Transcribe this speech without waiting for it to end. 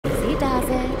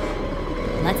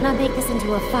let's not make this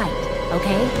into a fight,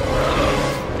 okay?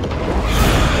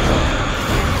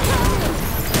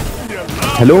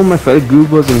 Hello my fellow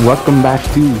goobers and welcome back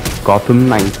to Gotham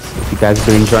Knights. If you guys have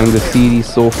been enjoying the series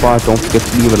so far, don't forget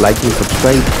to leave a like and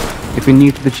subscribe. If you're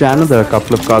new to the channel, there are a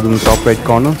couple of cards in the top right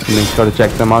corner, so make sure to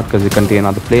check them out because they contain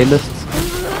other playlists.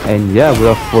 And yeah,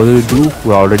 without further ado,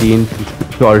 we're already in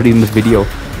the video.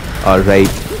 Alright.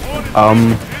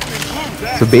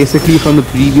 So basically from the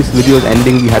previous video's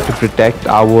ending, we had to protect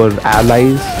our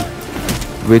allies,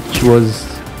 which was,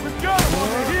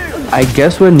 I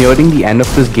guess we're nearing the end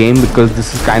of this game because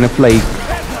this is kind of like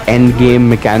end game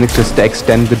mechanics just to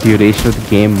extend the duration of the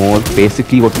game more.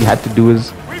 Basically what we had to do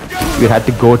is we had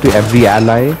to go to every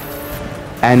ally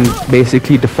and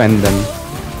basically defend them.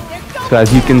 So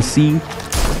as you can see,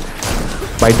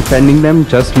 by defending them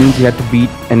just means you had to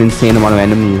beat an insane amount of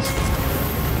enemies.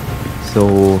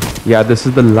 So yeah, this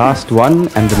is the last one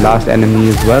and the last enemy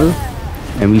as well,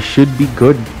 and we should be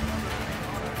good.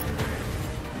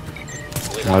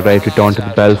 Alright, return to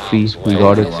the belfry. We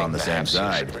got it. On the same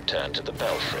side. Return to the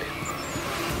belfry.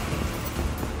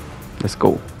 Let's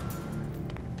go.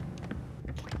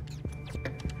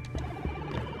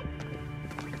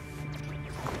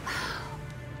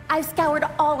 I've scoured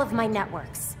all of my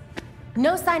networks.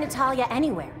 No sign of Talia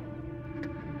anywhere.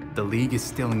 The League is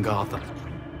still in Gotham.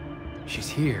 She's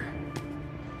here.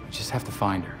 We just have to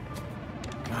find her.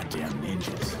 Goddamn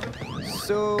ninjas.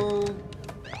 So...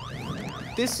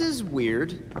 this is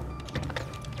weird.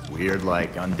 Weird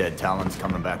like undead talents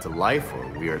coming back to life, or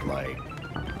weird like...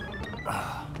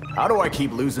 how do I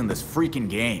keep losing this freaking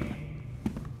game?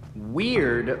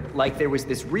 Weird, like there was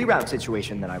this reroute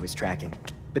situation that I was tracking.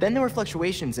 But then there were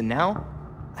fluctuations, and now,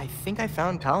 I think I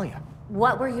found Talia.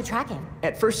 What were you tracking?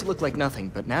 At first it looked like nothing,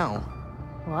 but now...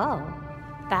 Whoa.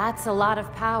 That's a lot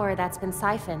of power that's been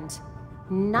siphoned.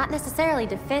 Not necessarily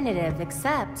definitive,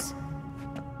 except...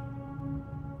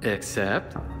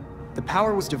 Except? The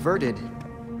power was diverted...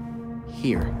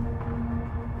 here.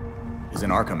 Isn't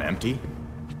Arkham empty?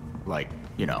 Like,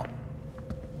 you know...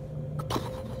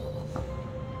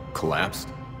 collapsed?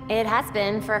 It has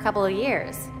been for a couple of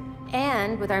years.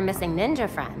 And with our missing ninja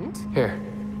friend... Here.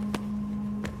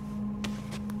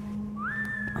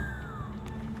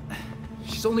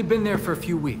 She's only been there for a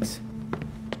few weeks.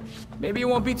 Maybe it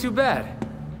won't be too bad.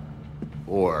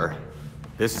 Or...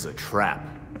 this is a trap.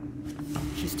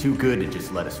 She's too good to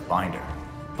just let us find her.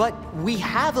 But we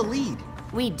have a lead.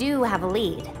 We do have a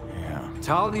lead. Yeah.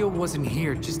 Talia wasn't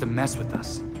here just to mess with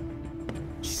us.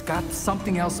 She's got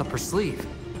something else up her sleeve.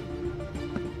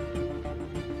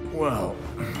 Well...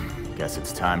 guess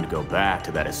it's time to go back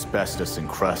to that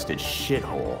asbestos-encrusted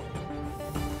shithole.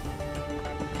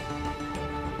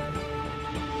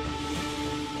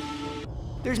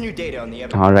 There's new data on the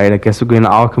evidence. Alright, I guess we're going to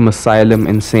Arkham Asylum.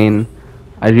 Insane.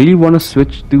 I really want to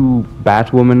switch to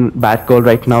Batgirl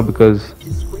right now because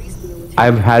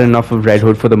I've had enough of Red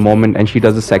Hood for the moment and she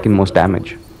does the second most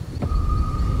damage.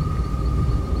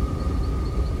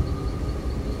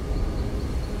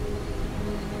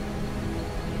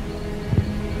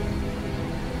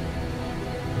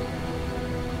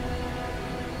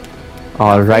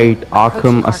 Alright,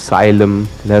 Arkham Asylum.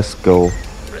 Let's go.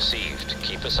 Received.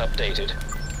 Keep us updated.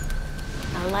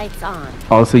 Lights on.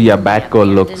 Also, yeah,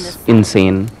 Batgirl looks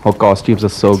insane. Her costumes are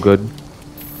so good.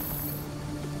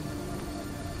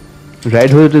 Red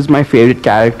Hood is my favorite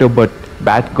character, but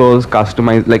Batgirl's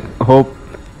customized, like, her...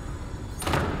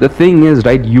 the thing is,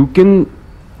 right,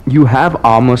 you have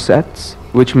armor sets,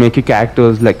 which make your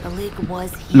characters, like,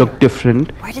 look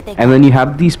different. And then you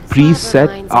have these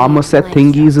preset armor set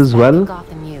thingies as well,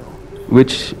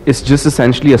 which is just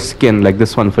essentially a skin, like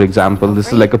this one for example. This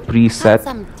is like a preset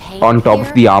on top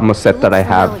of the armor set that I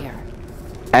have,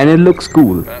 and it looks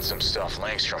cool. So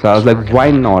I was like,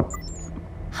 why not?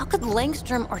 How could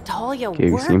Langstrom or Talia Okay,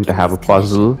 we work seem to in have a these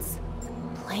puzzle. conditions?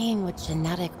 Playing with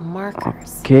genetic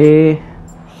markers. Okay,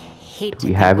 Hate do to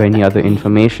we think have what any that other could mean.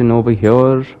 information over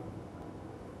here?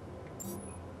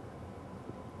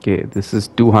 Okay, this is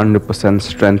 200%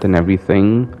 strength and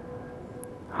everything.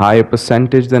 Higher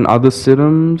percentage than other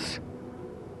serums.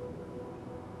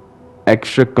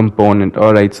 Extra component.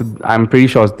 Alright, so I'm pretty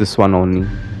sure it's this one only.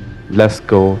 Let's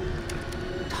go.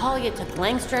 Talia took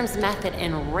Langstrom's method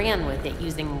and ran with it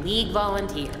using League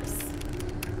volunteers.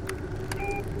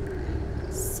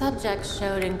 Subject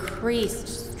showed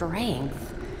increased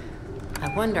strength.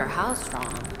 I wonder how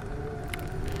strong.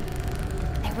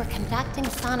 They were conducting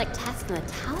sonic tests in the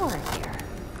tower here.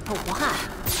 For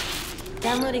what?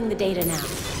 Downloading the data now.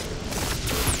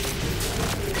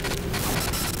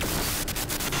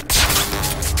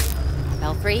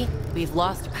 Belfry, we've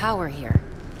lost power here.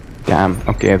 Damn,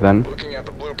 okay then. Looking at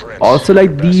the footprints. Also,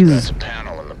 like Best these, bet's a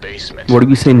panel in the basement. what do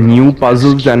we say, new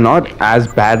puzzles are not as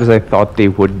bad as I thought they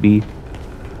would be.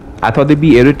 I thought they'd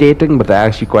be irritating, but they're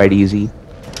actually quite easy.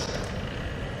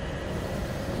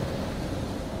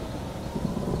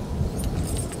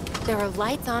 There are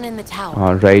lights on in the tower.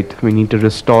 Alright, we need to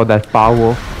restore that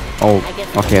power. Oh, I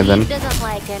guess okay then. doesn't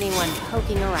like anyone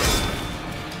poking around.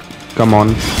 Come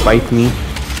on, fight me.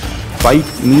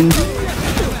 Fight me.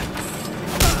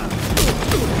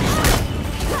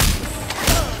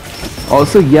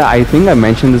 Also, yeah, I think I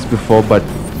mentioned this before, but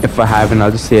if I haven't,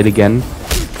 I'll just say it again.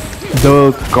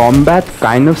 The combat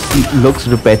kind of looks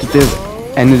repetitive,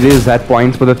 and it is at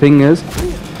points, but the thing is,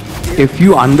 if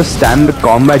you understand the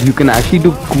combat, you can actually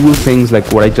do cool things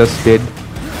like what I just did.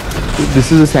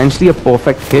 This is essentially a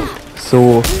perfect hit,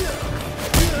 so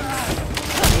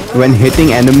when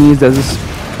hitting enemies, there's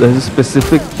a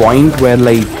specific point where,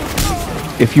 like,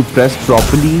 if you press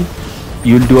properly,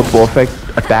 you'll do a perfect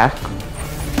attack.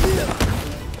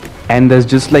 And there's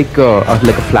just like a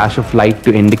flash of light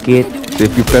to indicate. So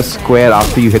if you press square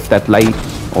after you hit that light,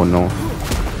 oh no.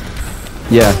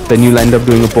 Yeah, then you'll end up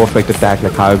doing a perfect attack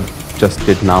like how I just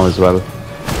did now as well.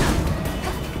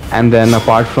 And then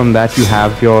apart from that, you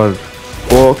have your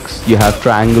perks, you have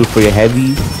triangle for your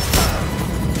heavy.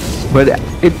 But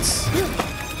it's...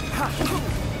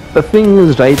 the thing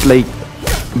is, right, like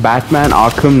Batman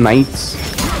Arkham Knights,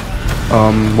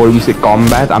 what do we say,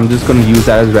 combat, I'm just gonna use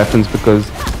that as reference because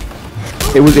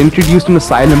it was introduced in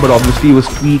Asylum, but obviously it was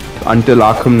tweaked until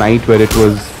Arkham Knight, where it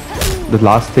was the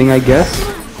last thing, I guess.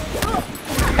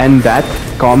 And that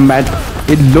combat,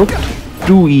 it looked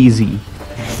too easy.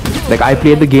 Like, I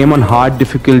played the game on hard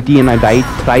difficulty and I died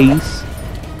thrice.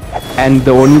 And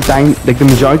the only time, like the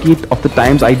majority of the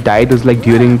times I died was like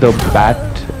during the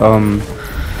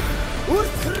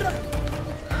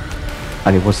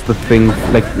what's the thing?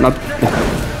 Like, not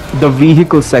the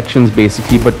vehicle sections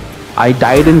basically, but I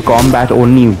died in combat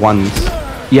only once.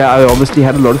 Yeah, I obviously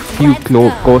had a lot of few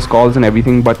close calls and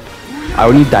everything, but I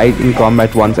only died in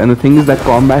combat once. And the thing is that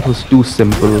combat was too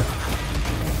simple.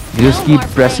 You just keep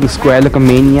pressing square like a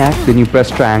maniac, then you press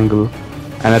triangle.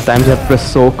 And at times you have to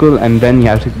press circle, and then you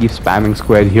have to keep spamming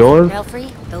square. Here,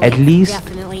 at least,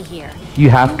 you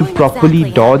have to properly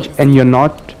dodge, and you're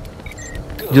not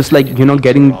just like, you know,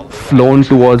 getting flown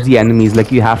towards the enemies.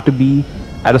 Like, you have to be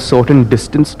at a certain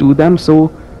distance to them,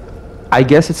 so I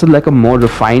guess it's like a more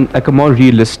refined, like a more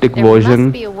realistic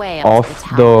version of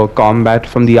the combat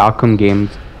from the Arkham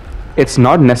games. It's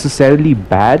not necessarily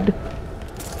bad,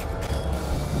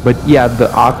 but yeah, the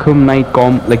Arkham Knight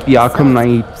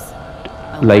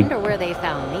like,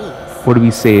 what do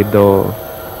we say, the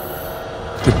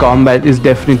combat is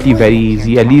definitely very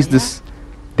easy. At least this,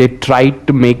 they tried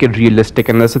to make it realistic,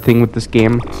 and that's the thing with this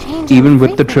game. Even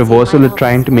with the traversal, they're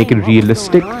trying to make it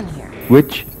realistic,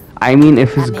 which, I mean,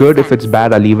 if it's good, if it's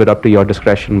bad, I'll leave it up to your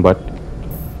discretion, but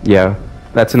yeah,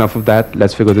 that's enough of that.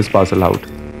 Let's figure this puzzle out.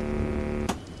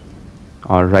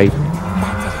 Alright,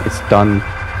 it's done.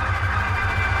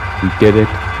 We did it.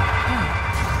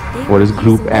 What is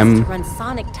group M?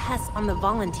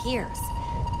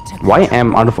 Why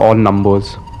M out of all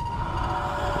numbers?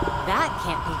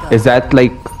 Is that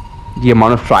like the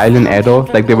amount of trial and error?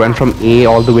 Like they went from A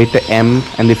all the way to M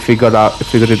and they figured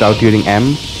it out during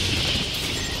M?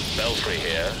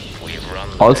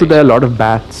 Also, there are a lot of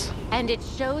bats.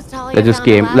 They just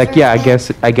came. Like, yeah, I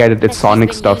guess I get it. It's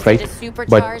Sonic stuff, right?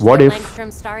 But what if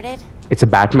it's a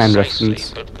Batman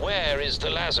reference?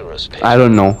 I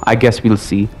don't know. I guess we'll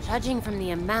see. Judging from the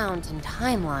amount and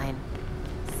timeline,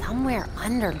 somewhere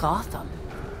under Gotham.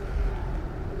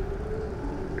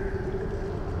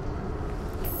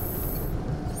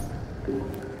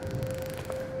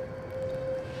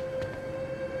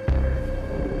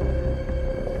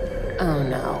 Oh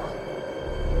no.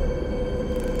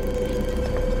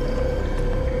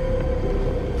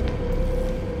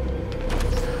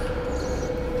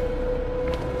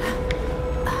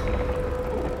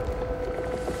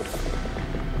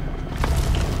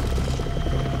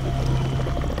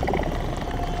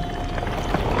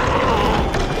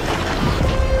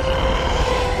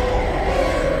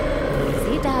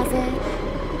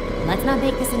 Let's not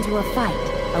make this into a fight,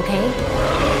 okay?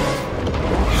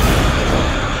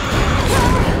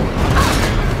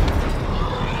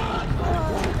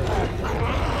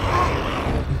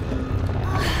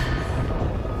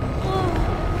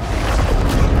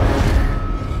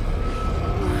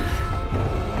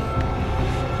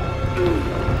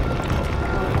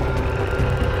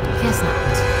 Guess not.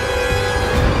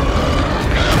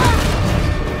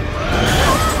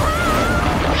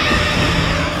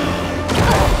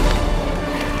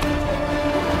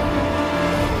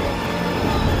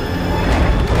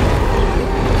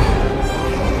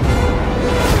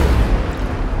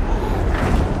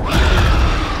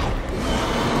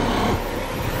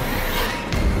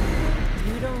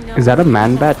 Is that a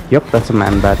man bat? Yep, that's a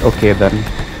man bat. Okay then.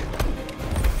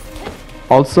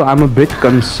 Also, I'm a bit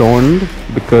concerned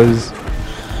because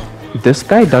this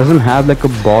guy doesn't have like a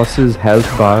boss's health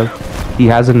bar. He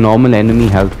has a normal enemy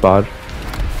health bar.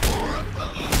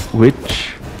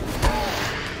 Which,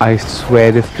 I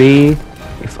swear,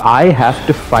 if I have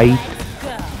to fight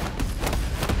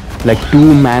like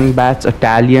 2 man bats,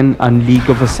 Italian, League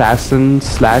of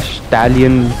Assassins /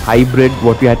 Italian hybrid,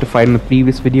 what we had to fight in the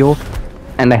previous video,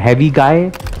 and a heavy guy,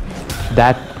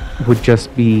 that would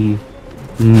just be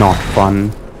not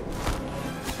fun.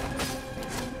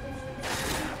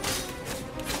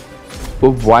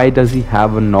 But why does he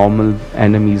have a normal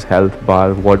enemy's health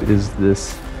bar? What is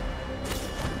this?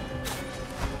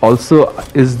 Also,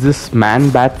 is this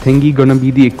man bat thingy gonna be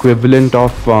the equivalent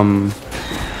of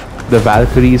the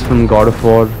Valkyries from God of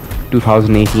War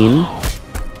 2018?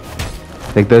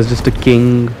 Like there's just a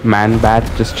king man bat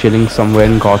just chilling somewhere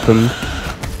in Gotham,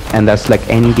 and that's like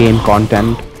end game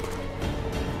content.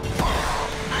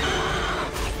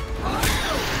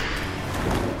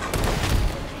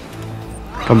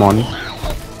 Come on.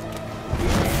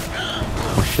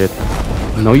 Oh shit.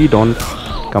 No you don't.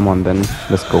 Come on then,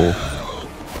 let's go.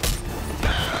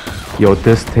 Yo,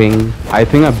 this thing, I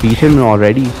think I beat him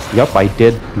already. Yup, I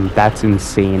did. That's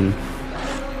insane.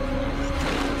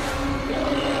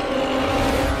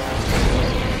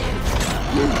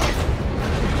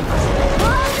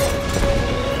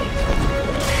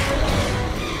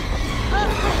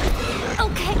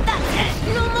 Okay, that's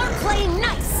it. No more playing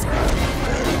nice.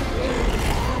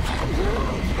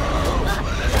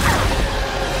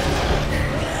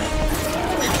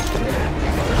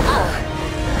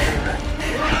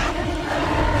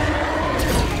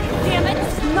 Damn it,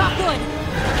 this is not good.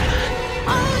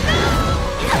 Oh no!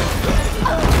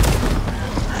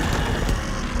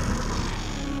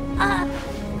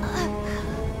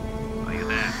 Are you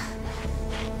there?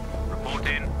 Report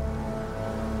in.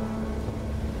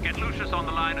 Get Lucius on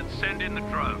the line and send in the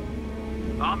drone.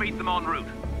 I'll meet them en route.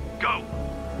 Go!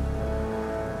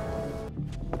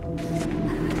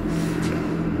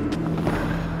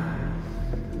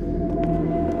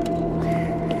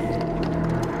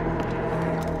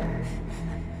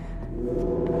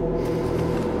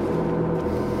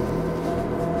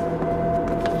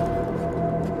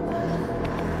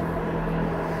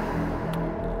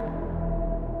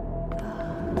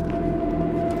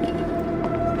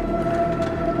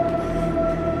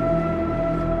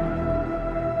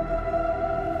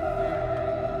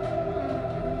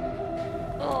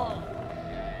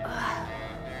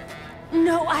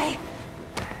 No,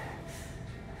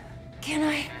 Can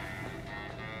I?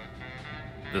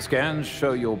 The scans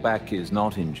show your back is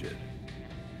not injured.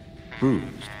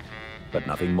 Bruised, but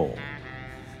nothing more.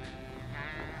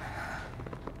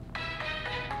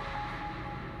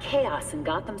 Chaos in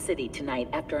Gotham City tonight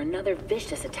after another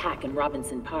vicious attack in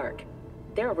Robinson Park.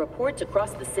 There are reports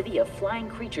across the city of flying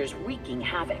creatures wreaking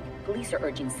havoc. Police are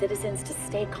urging citizens to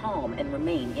stay calm and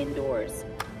remain indoors.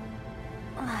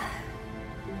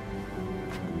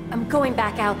 I'm going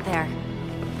back out there.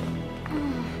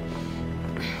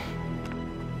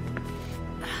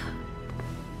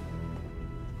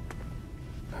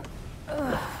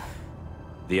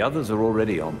 The others are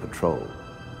already on patrol.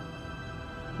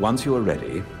 Once you are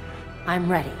ready...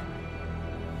 I'm ready.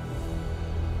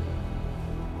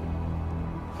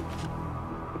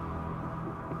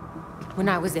 When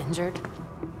I was injured,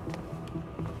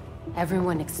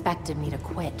 everyone expected me to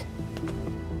quit.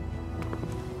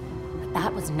 But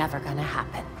that was never gonna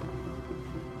happen.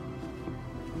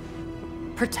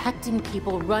 Protecting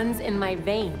people runs in my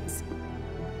veins.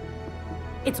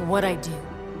 It's what I do.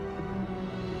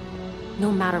 No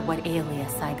matter what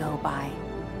alias I go by.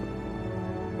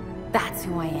 That's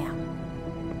who I am.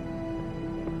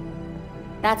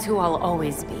 That's who I'll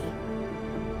always be.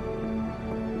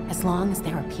 As long as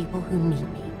there are people who need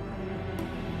me.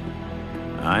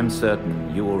 I'm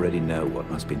certain you already know what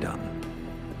must be done.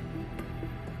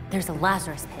 There's a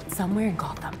Lazarus pit somewhere in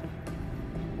Gotham.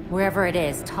 Wherever it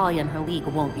is, Talia and her league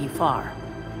won't be far.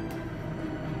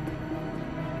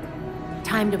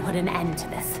 Time to put an end to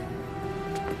this.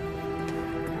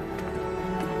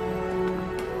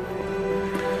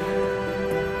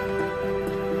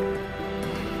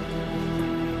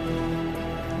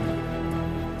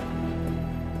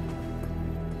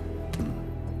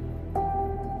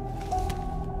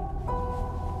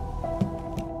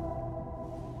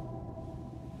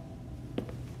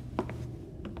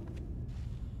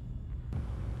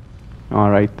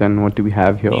 Alright then, what do we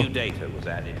have here? New data was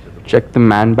added to the... Check the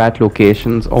man-bat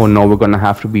locations. Oh no, we're gonna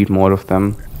have to beat more of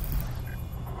them.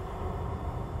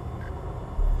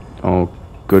 Oh,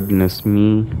 goodness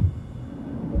me.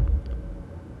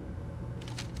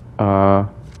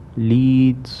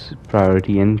 Leads,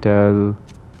 priority intel.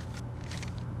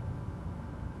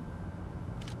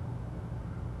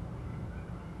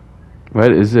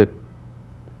 Where is it?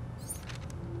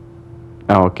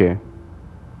 Oh, okay.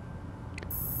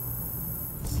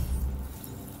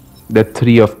 There are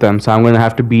 3 of them, so I'm gonna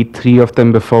have to beat 3 of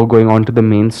them before going on to the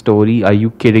main story. Are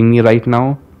you kidding me right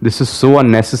now? This is so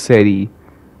unnecessary.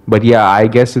 But yeah, I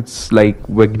guess it's like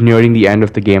we're nearing the end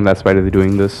of the game, that's why they're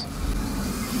doing this.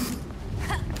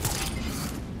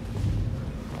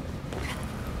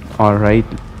 Alright.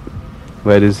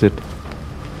 Where is it?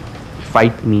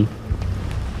 Fight me.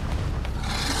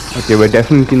 Okay, we're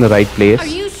definitely in the right place. Are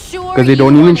you sure? Because they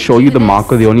don't even show you the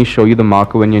marker, they only show you the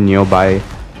marker when you're nearby.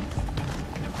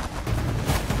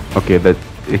 Okay, that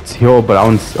it's here,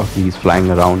 Brown's. Okay, he's flying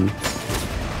around.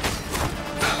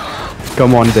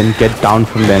 Come on, then get down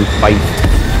from there and fight.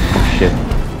 Oh shit!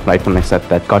 Right when I said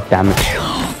that, god damn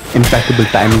it! Impeccable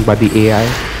timing by the AI.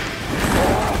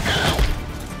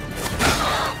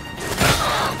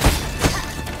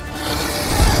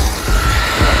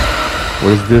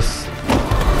 What is this?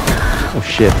 Oh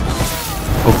shit!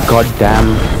 Oh god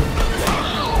damn!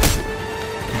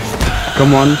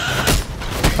 Come on!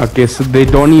 Okay, so they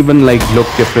don't even like look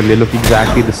different, they look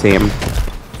exactly the same.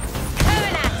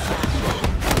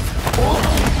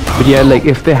 But yeah, like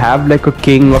if they have like a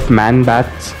king of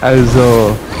man-bats as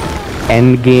a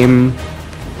end game,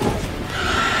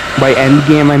 by end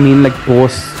game I mean like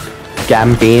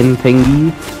post-campaign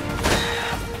thingy,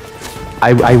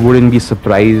 I wouldn't be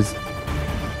surprised.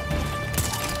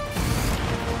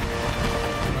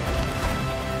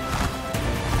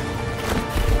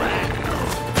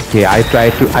 Okay, I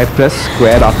pressed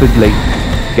square after like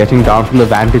getting down from the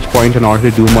vantage point in order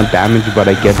to do more damage, but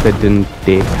I guess that didn't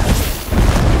take.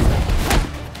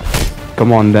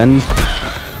 Come on then.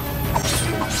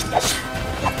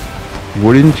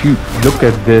 Wouldn't you look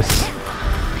at this?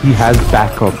 He has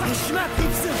backup.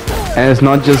 And it's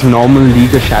not just normal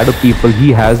League of Shadow people,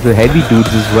 he has the heavy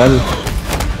dudes as well.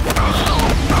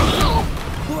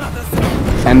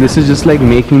 And this is just like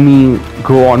making me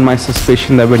go on my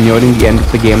suspicion that we're nearing the end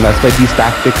of the game. That's why these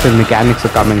tactics and mechanics are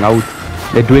coming out.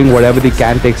 They're doing whatever they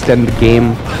can to extend the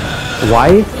game.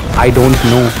 Why? I don't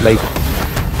know. Like,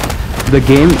 the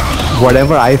game,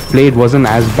 whatever I've played wasn't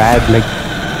as bad. Like,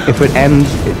 if it ends,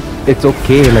 it's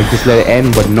okay. Like, just let it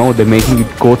end. But no, they're making you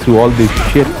go through all this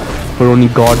shit for only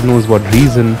God knows what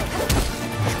reason.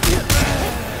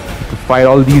 To fight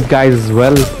all these guys as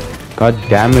well. God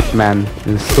damn it, man.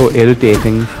 This is so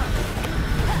irritating.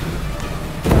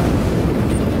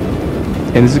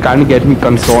 And this is kind of getting me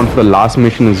concerned for the last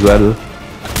mission as well.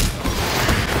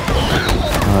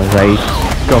 Alright.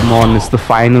 Come on, it's the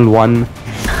final one.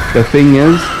 The thing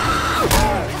is,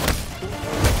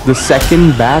 the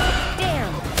second bat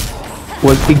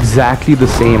was exactly the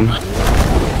same.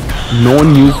 No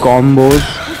new combos,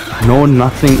 no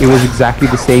nothing. It was exactly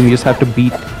the same. You just have to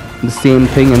beat the same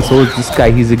thing, and so is this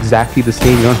guy. He's exactly the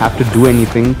same. You don't have to do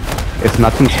anything. It's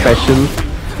nothing special.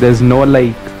 There's no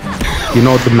like, you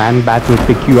know, the man bat will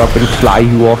pick you up and fly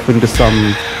you off into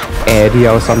some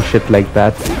area or some shit like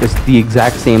that. It's the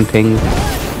exact same thing.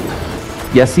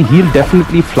 Yeah, see, he'll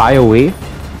definitely fly away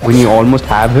when you almost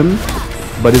have him,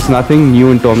 but it's nothing new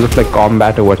in terms of like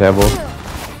combat or whatever,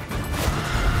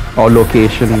 or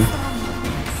location.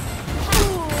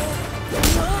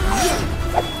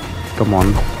 Come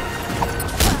on.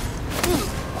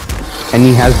 And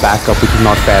he has backup, which is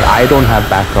not fair. I don't have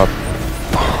backup.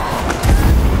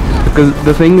 Because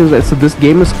the thing is, so this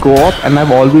game is co-op, and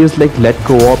I've always like let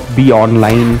co-op be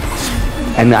online.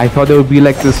 And I thought there would be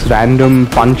like this random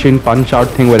punch in, punch out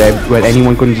thing where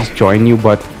anyone could just join you,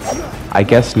 but I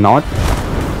guess not.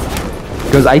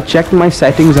 Because I checked my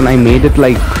settings and I made it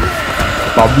like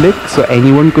public so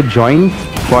anyone could join,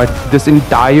 but this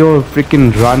entire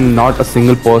freaking run, not a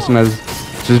single person has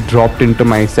just dropped into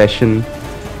my session.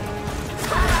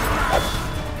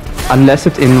 Unless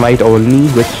it's invite only,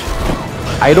 which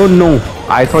I don't know.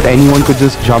 I thought anyone could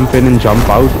just jump in and jump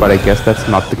out, but I guess that's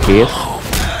not the case.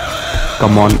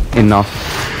 Come on, enough.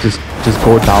 Just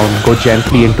go down. Go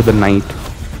gently into the night.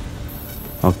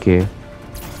 Okay.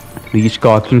 Reach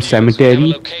Gotham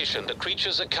Cemetery. The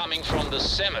creatures are coming from the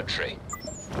cemetery.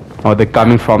 Oh, they're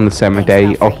coming from the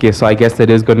cemetery. Okay, so I guess there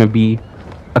is gonna be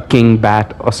a king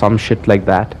bat or some shit like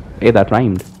that. Hey, that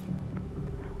rhymed.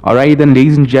 Alright then,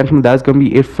 ladies and gentlemen, that's gonna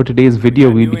be it for today's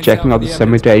video. We'll be checking out the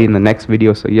cemetery in the next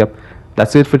video. So yep,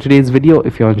 that's it for today's video.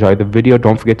 If you enjoyed the video,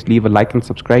 don't forget to leave a like and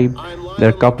subscribe. There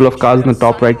are a couple of cards in the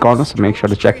top right corner, so make sure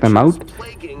to check them out.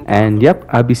 And yep,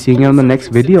 I'll be seeing you on the next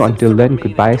video. Until then,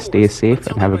 goodbye, stay safe,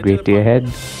 and have a great day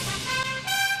ahead.